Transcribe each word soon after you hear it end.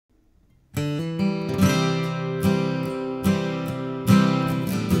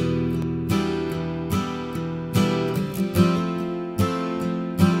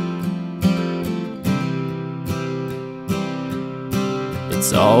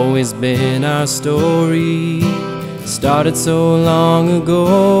It's always been our story, started so long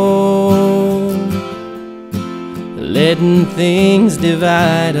ago, letting things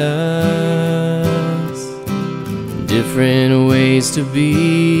divide us. Different ways to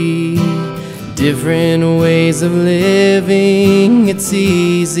be, different ways of living. It's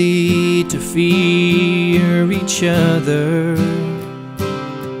easy to fear each other.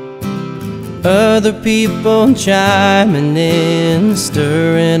 Other people chiming in,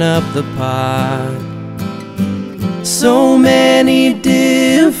 stirring up the pot. So many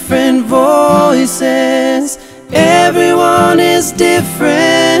different voices, everyone is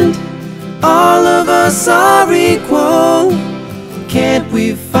different. All of us are equal. Can't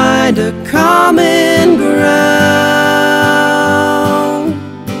we find a common ground?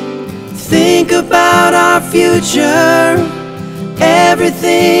 Think about our future.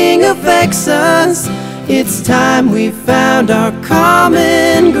 Everything affects us. It's time we found our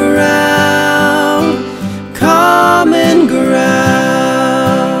common ground. Common ground.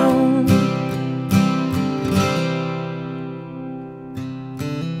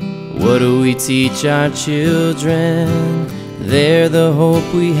 What do we teach our children? They're the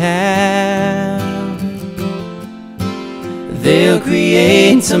hope we have. They'll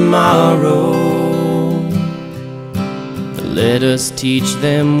create tomorrow. Let us teach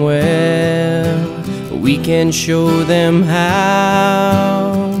them well. We can show them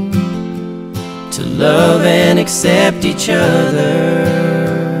how to love and accept each other.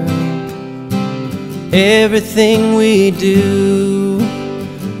 Everything we do,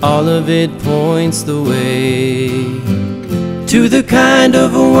 all of it points the way to the kind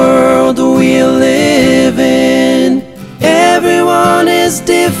of a world we'll live in. Everyone is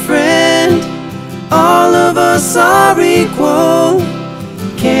different. All of us are equal.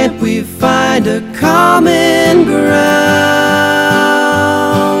 Can't we find a common ground?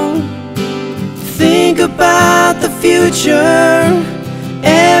 Think about the future.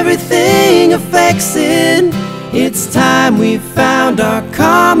 Everything affects it. It's time we found our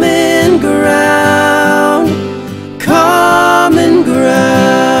common ground. Common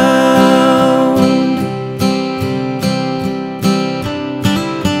ground.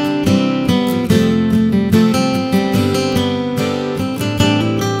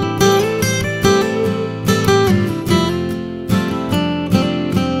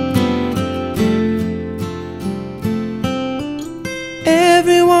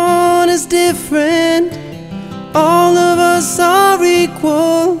 Everyone is different. All of us are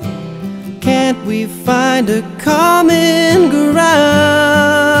equal. Can't we find a common ground?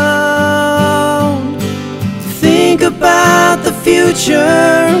 Think about the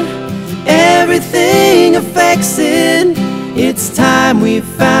future. Everything affects it. It's time we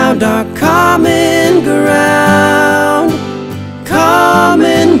found our common ground.